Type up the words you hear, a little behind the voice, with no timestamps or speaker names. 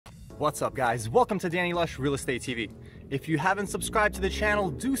What's up guys, welcome to Danny Lush Real Estate TV. If you haven't subscribed to the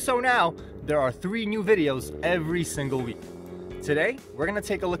channel, do so now. There are 3 new videos every single week. Today, we're gonna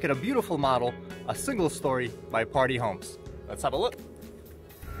take a look at a beautiful model, a single story by Party Homes. Let's have a look.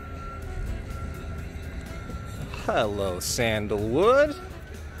 Hello Sandalwood.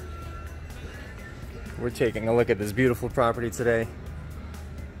 We're taking a look at this beautiful property today.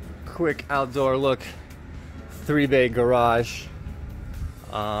 Quick outdoor look, 3-bay garage.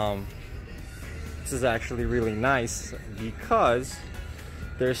 This is actually really nice because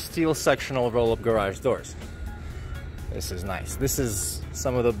there's steel sectional roll-up garage doors. This is nice. This is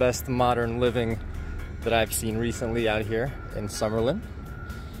some of the best modern living that I've seen recently out here in Summerlin.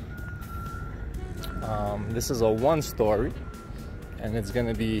 This is a 1-story and it's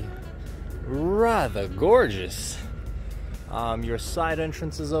gonna be rather gorgeous. Your side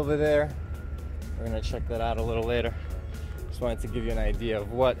entrance is over there. We're gonna check that out a little later. Just wanted to give you an idea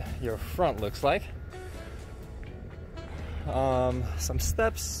of what your front looks like. Some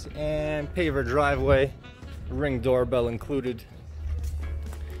steps and paver driveway, ring doorbell included.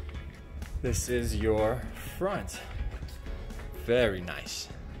 This is your front. Very nice.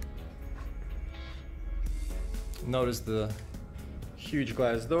 Notice the huge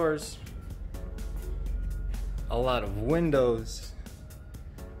glass doors, a lot of windows.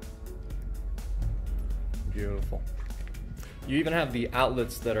 Beautiful. You even have the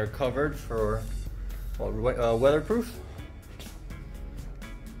outlets that are covered for weatherproof.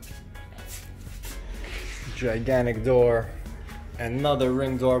 Gigantic door, another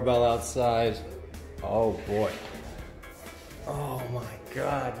ring doorbell outside. Oh boy. Oh my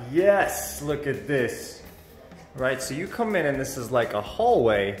God, yes, look at this. Right, so you come in and this is like a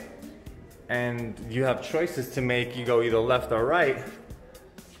hallway and you have choices to make. You go either left or right.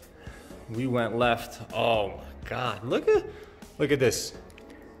 We went left. Oh my God, look at this.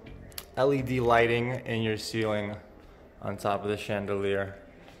 LED lighting in your ceiling on top of the chandelier.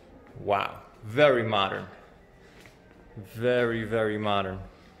 Wow, very modern. Very, very modern.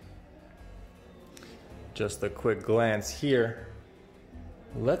 Just a quick glance here.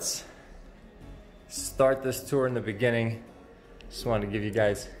 Let's start this tour in the beginning. Just wanted to give you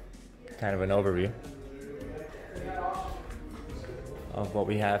guys kind of an overview of what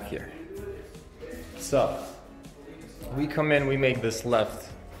we have here. So, we come in, we make this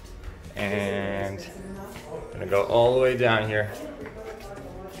left, and I'm gonna go all the way down here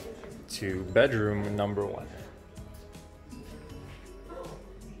to bedroom number 1.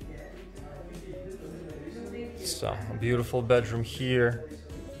 So, a beautiful bedroom here.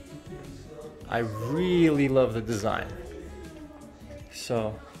 I really love the design.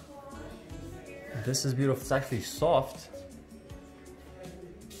 So, this is beautiful. It's actually soft.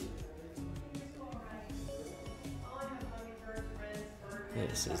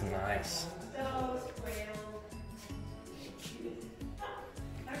 This is nice.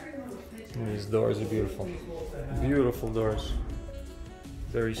 These doors are beautiful. Beautiful doors.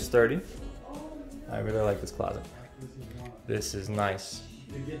 Very sturdy. I really like this closet. This is nice.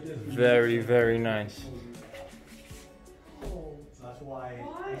 Very, very nice.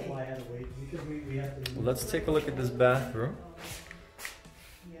 Let's take a look at this bathroom.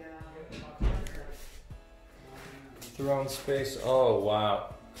 Throne space. Oh,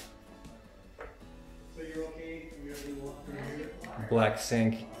 wow. Black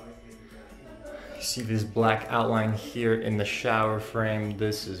sink. You see this black outline here in the shower frame.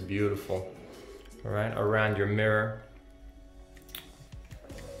 This is beautiful. All right, around your mirror.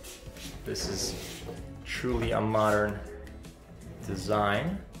 This is truly a modern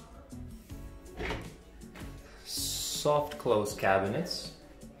design. Soft close cabinets.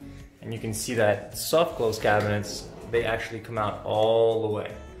 And you can see that soft close cabinets, they actually come out all the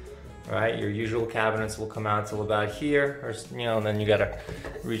way. All right, your usual cabinets will come out till about here, or and then you gotta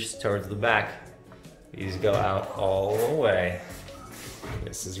reach towards the back. These go out all the way.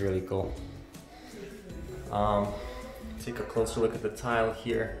 This is really cool. Take a closer look at the tile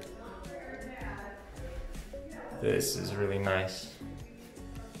here. This is really nice.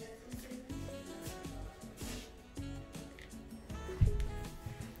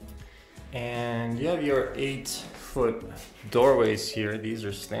 And you have your 8-foot doorways here. These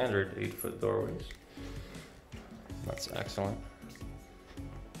are standard 8-foot doorways. That's excellent.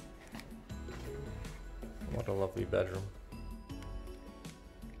 What a lovely bedroom.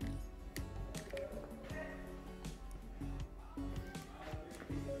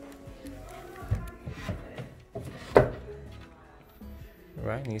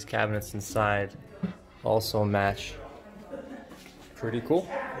 Right, and these cabinets inside also match. Pretty cool.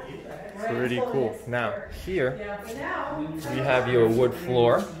 Pretty cool. Now, here we have your wood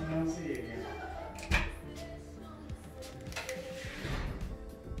floor.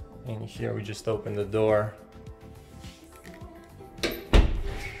 And here we just opened the door.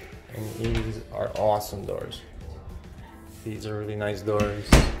 And these are awesome doors. These are really nice doors.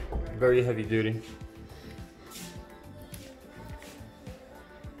 Very heavy duty.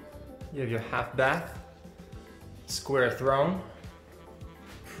 You have your half bath, square throne.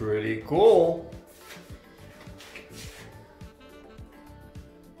 Pretty cool.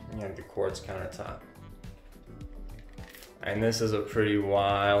 And you have the quartz countertop. And this is a pretty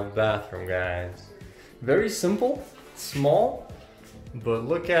wild bathroom, guys. Very simple, small, but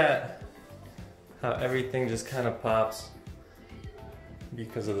look at how everything just kind of pops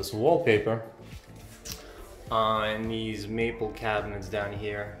because of this wallpaper on these maple cabinets down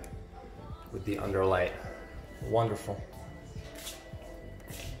here with the underlight. Wonderful.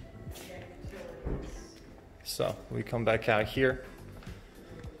 So we come back out here.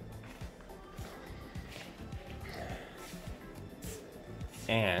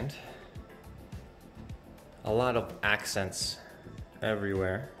 And a lot of accents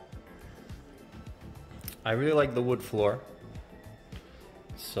everywhere. I really like the wood floor.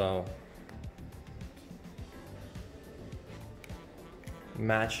 So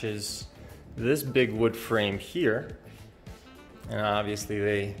matches this big wood frame here. And obviously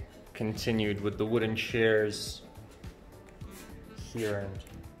they continued with the wooden chairs here and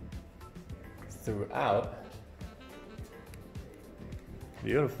throughout.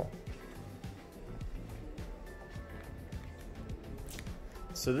 Beautiful.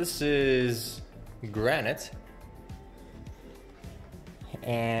 So this is granite,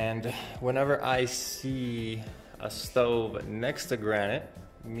 and whenever I see a stove next to granite,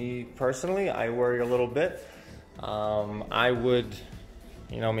 me personally, I worry a little bit. I would,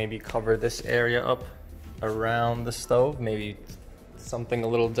 maybe cover this area up around the stove, maybe something a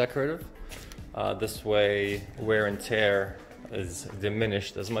little decorative. This way, wear and tear is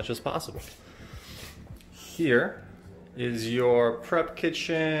diminished as much as possible. Here is your prep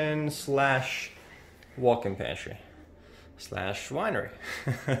kitchen slash walk-in pantry slash winery.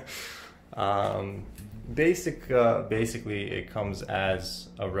 Basically it comes as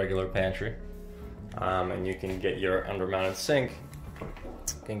a regular pantry, and you can get your under-mounted sink. You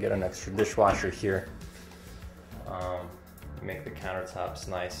can get an extra dishwasher here. Make the countertops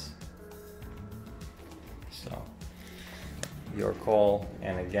nice. So your call.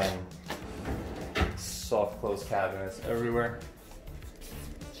 And again, soft close cabinets everywhere.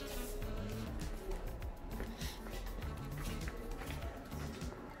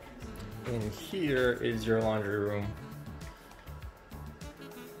 And here is your laundry room.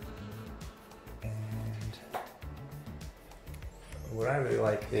 And what I really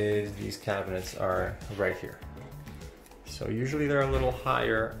like is these cabinets are right here. So usually they're a little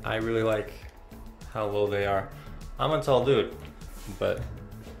higher. I really like how low they are. I'm a tall dude, but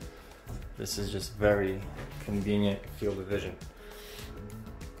this is just very convenient field of vision.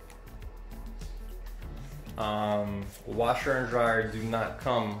 Washer and dryer do not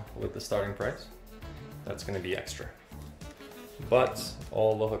come with the starting price. That's going to be extra. But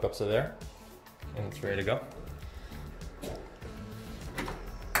all the hookups are there and it's ready to go.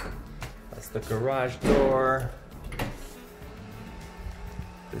 That's the garage door.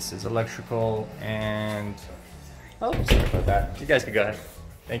 This is electrical and... Oh, sorry about that. You guys can go ahead.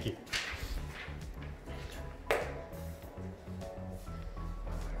 Thank you.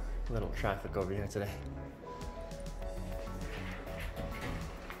 Little traffic over here today.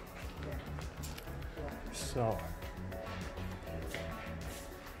 So,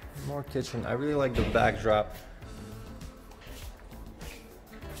 more kitchen. I really like the backdrop.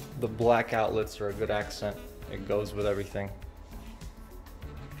 The black outlets are a good accent. It goes with everything.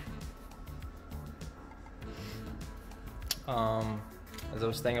 As I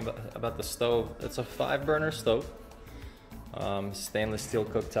was saying about the stove, it's a 5-burner stove. Stainless steel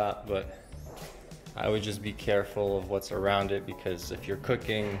cooktop, but I would just be careful of what's around it, because if you're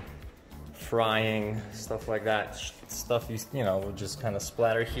cooking, frying, stuff like that, stuff will just kind of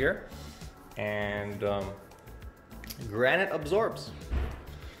splatter here. And granite absorbs.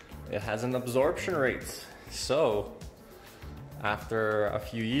 It has an absorption rate. So after a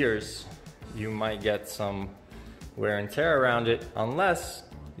few years, you might get some wear and tear around it unless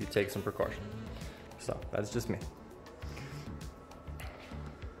you take some precaution. So that's just me.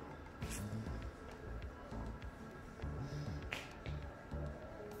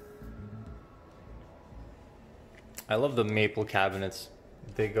 I love the maple cabinets.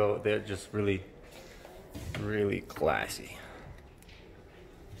 They're just really, really classy.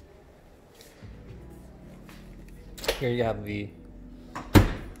 Here you have the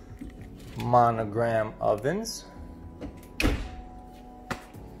monogram ovens.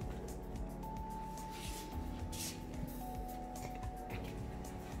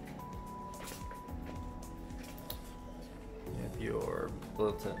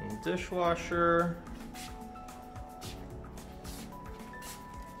 built-in dishwasher.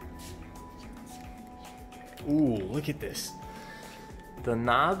 Ooh, look at this. The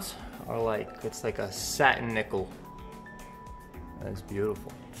knobs are like, it's like a satin nickel. That's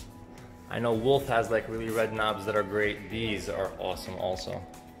beautiful. I know Wolf has like really red knobs that are great. These are awesome also.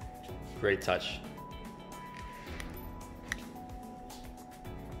 Great touch.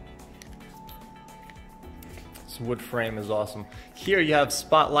 This wood frame is awesome. Here you have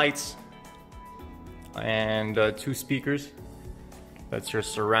spotlights and 2 speakers. That's your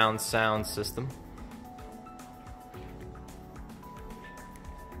surround sound system.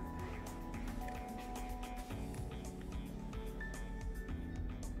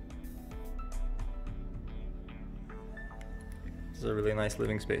 This is a really nice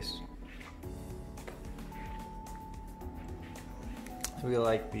living space. We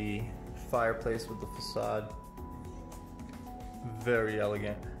like the fireplace with the facade. Very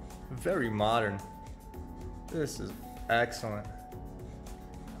elegant, very modern. This is excellent.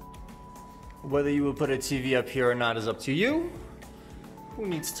 Whether you would put a TV up here or not is up to you. Who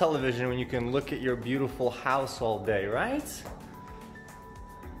needs television when you can look at your beautiful house all day, right?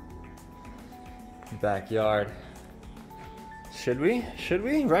 Backyard. Should we? Should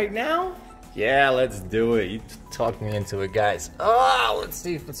we? Right now? Yeah, let's do it. You talked me into it, guys. Oh, let's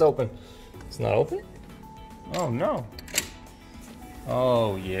see if it's open. It's not open? Oh, no.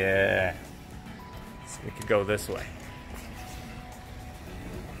 Oh, yeah. So we could go this way.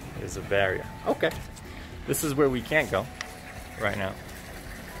 There's a barrier. Okay. This is where we can't go right now.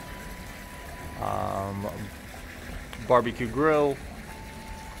 Barbecue grill.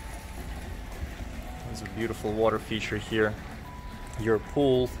 There's a beautiful water feature here. Your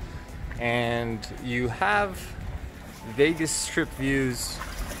pool. And you have Vegas Strip views.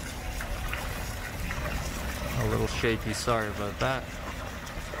 A little shaky, sorry about that.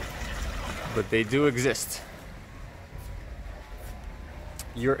 But they do exist.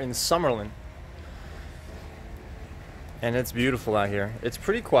 You're in Summerlin. And it's beautiful out here. It's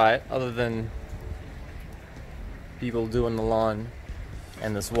pretty quiet, other than people doing the lawn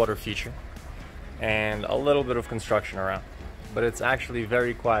and this water feature. And a little bit of construction around. But it's actually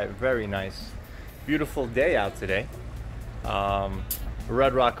very quiet, very nice. Beautiful day out today.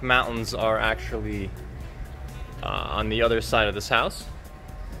 Red Rock Mountains are actually on the other side of this house.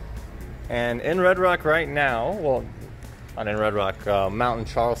 And in Red Rock right now, well, not in Red Rock, Mountain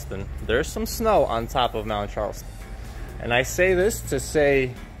Charleston, there's some snow on top of Mount Charleston. And I say this to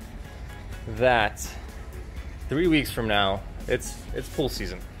say that 3 weeks from now, it's pool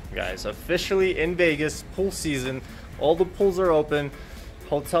season, guys. Officially in Vegas, pool season. All the pools are open.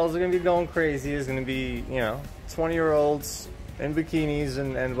 Hotels are gonna be going crazy. It's gonna be, you know, 20-year-olds in bikinis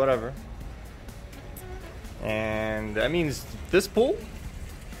and whatever. And that means this pool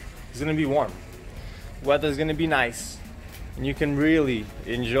is gonna be warm. Weather's gonna be nice. And you can really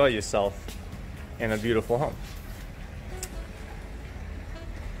enjoy yourself in a beautiful home.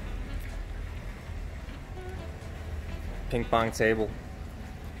 Ping pong table.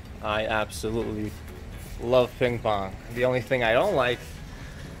 I absolutely love ping pong. The only thing I don't like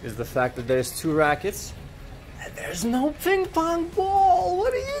is the fact that there's 2 rackets and there's no ping pong ball.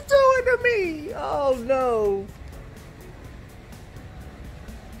 What are you doing to me? Oh no.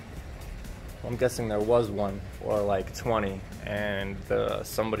 I'm guessing there was one or like 20 and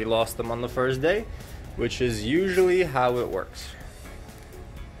somebody lost them on the first day, which is usually how it works.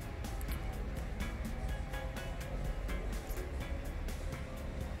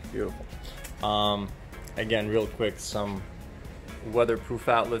 Beautiful. Again, real quick, some weatherproof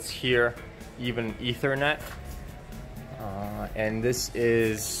outlets here, even Ethernet. And this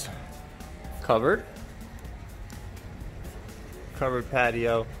is covered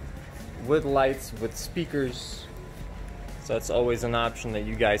patio with lights, with speakers. So that's always an option that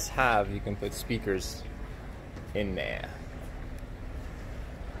you guys have. You can put speakers in there.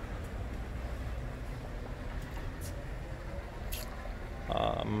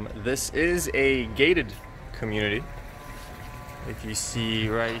 This is a gated community. If you see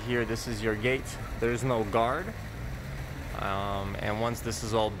right here, this is your gate. There's no guard. And once this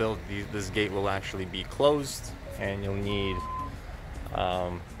is all built, this gate will actually be closed, and you'll need,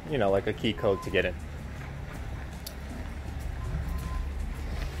 you know, like a key code to get in.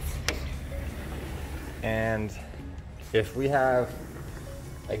 And if we have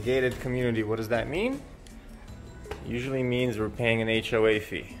a gated community, what does that mean? Usually means we're paying an HOA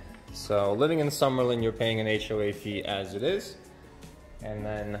fee. So living in Summerlin, you're paying an HOA fee as it is. And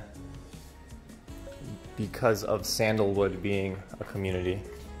then because of Sandalwood being a community,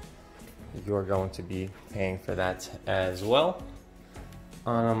 you're going to be paying for that as well.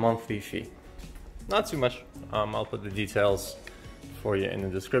 on a monthly fee. Not too much. I'll put the details for you in the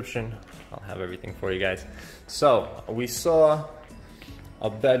description. I'll have everything for you guys. So we saw a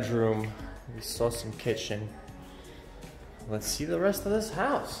bedroom, we saw some kitchen. Let's see the rest of this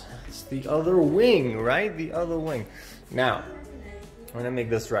house. It's the other wing, right? The other wing. Now, I'm gonna make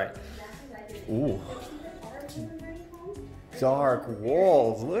this right. Ooh. Dark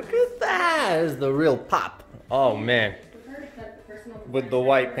walls. Look at that. There's the real pop. Oh man. With the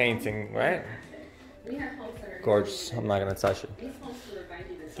white painting, right? Gorgeous. I'm not gonna touch it.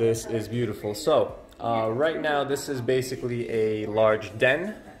 This is beautiful. So, right now this is basically a large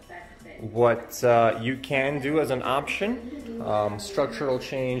den. What you can do as an option, structural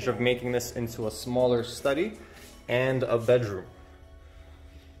change of making this into a smaller study and a bedroom.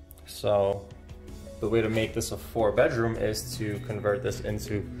 So the way to make this a 4-bedroom is to convert this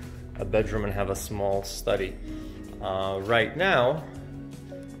into a bedroom and have a small study. Right now,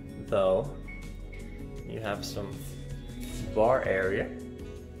 though, you have some bar area,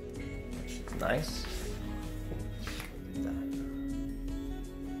 which is nice.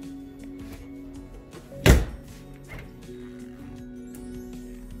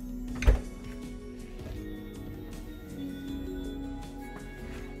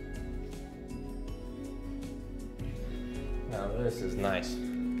 Now this is nice.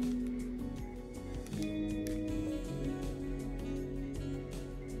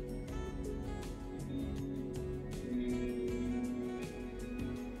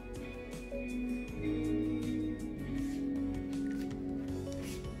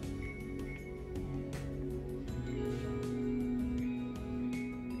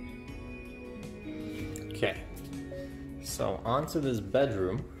 Okay, so onto this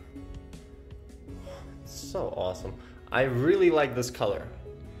bedroom. It's so awesome. I really like this color.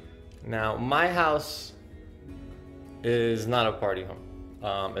 Now, my house is not a party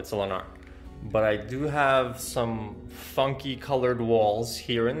home. It's a Lennar. But I do have some funky colored walls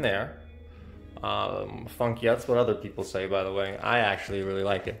here and there. Funky, that's what other people say, by the way. I actually really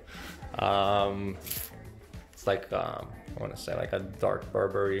like it. It's like, I want to say like a dark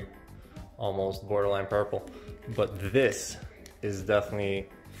Burberry, almost borderline purple. But this is definitely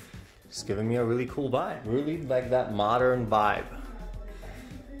just giving me a really cool vibe. Really like that modern vibe.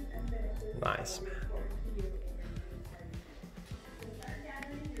 Nice, man.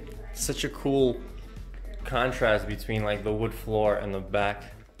 Such a cool contrast between like the wood floor and the back,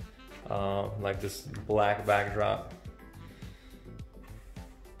 like this black backdrop.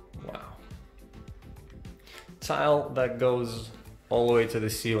 Wow. Tile that goes all the way to the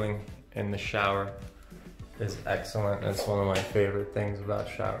ceiling in the shower is excellent. It's one of my favorite things about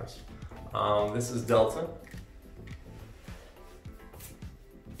showers. This is Delta.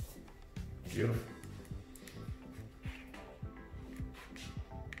 Beautiful.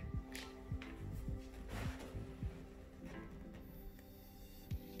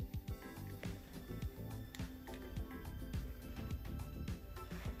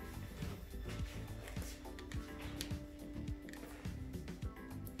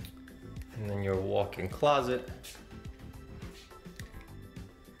 And then your walk-in closet.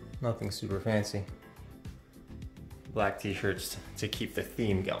 Nothing super fancy. Black t-shirts to keep the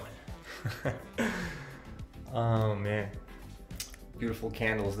theme going. Oh man. Beautiful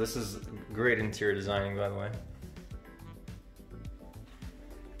candles. This is great interior designing, by the way.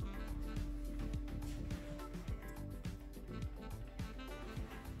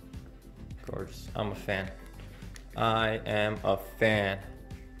 Gorgeous. I'm a fan. I am a fan.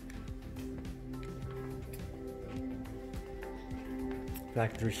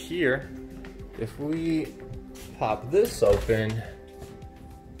 Back through here, if we pop this open,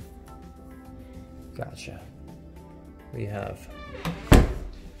 gotcha, we have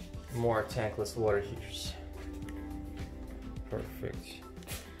more tankless water heaters. Perfect.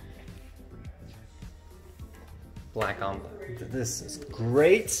 Black on black. This is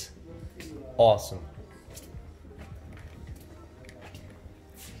great. Awesome.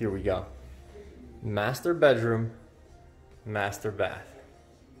 Here we go. Master bedroom, master bath.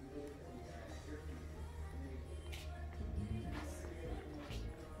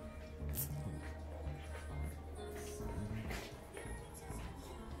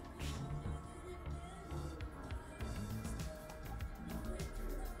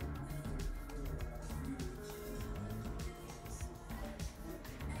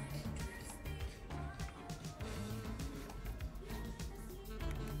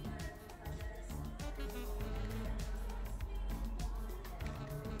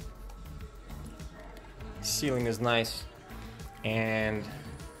 Ceiling is nice, and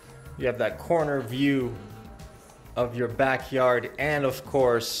you have that corner view of your backyard, and of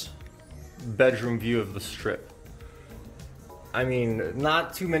course, bedroom view of the strip. I mean,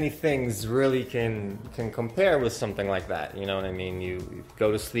 not too many things really can compare with something like that. You know what I mean? You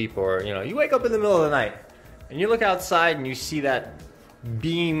go to sleep, or you know, you wake up in the middle of the night and you look outside and you see that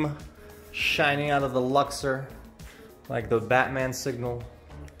beam shining out of the Luxor like the Batman signal.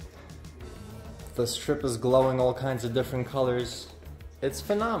 The strip is glowing all kinds of different colors. It's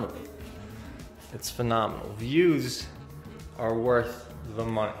phenomenal. It's phenomenal. Views are worth the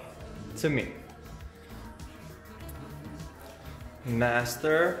money, to me.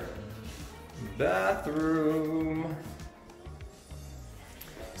 Master bathroom.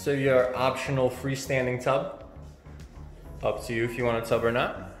 So your optional freestanding tub. Up to you if you want a tub or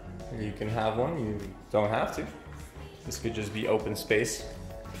not. You can have one, you don't have to. This could just be open space.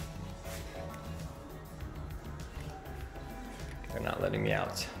 They're not letting me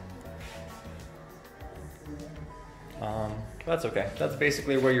out. That's okay. That's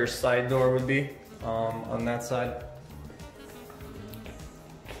basically where your side door would be, on that side.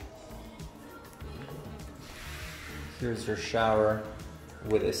 Here's your shower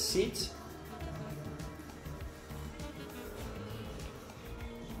with a seat.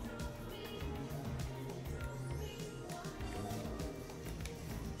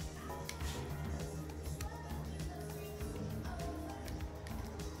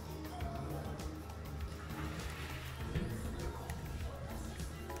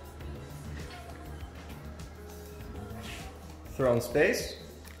 Throne space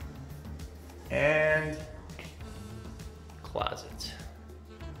and closet.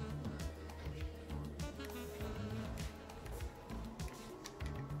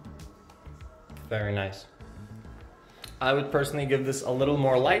 Very nice. I would personally give this a little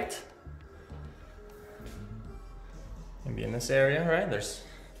more light. Maybe in this area, right? There's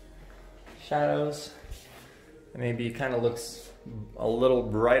shadows. Maybe it kind of looks a little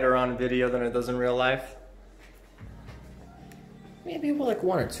brighter on video than it does in real life. Maybe we'll like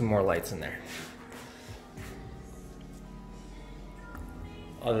 1 or 2 more lights in there.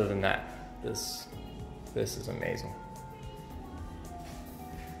 Other than that, this is amazing.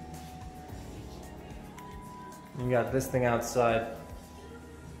 You got this thing outside.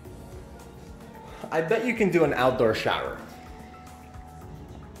 I bet you can do an outdoor shower.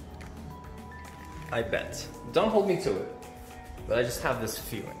 I bet. Don't hold me to it, but I just have this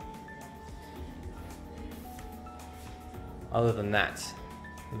feeling. Other than that,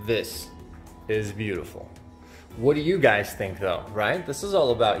 this is beautiful. What do you guys think though, right? This is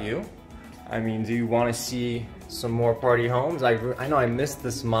all about you. I mean, do you want to see some more party homes? I know I missed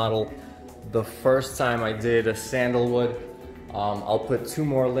this model the first time I did a Sandalwood. I'll put 2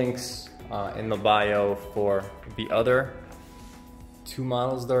 more links in the bio for the other 2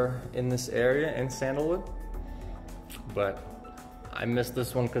 models that are in this area in Sandalwood. But I missed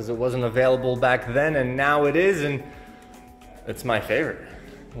this one because it wasn't available back then, and now it is, and it's my favorite.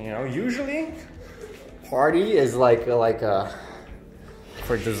 You know, usually party is like a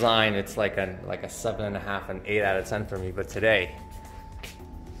for design, it's like a 7.5, an 8 out of 10 for me. But today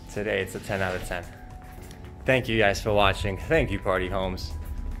it's a 10 out of 10. Thank you guys for watching. Thank you, Party Homes.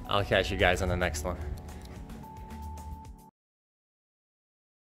 I'll catch you guys on the next one.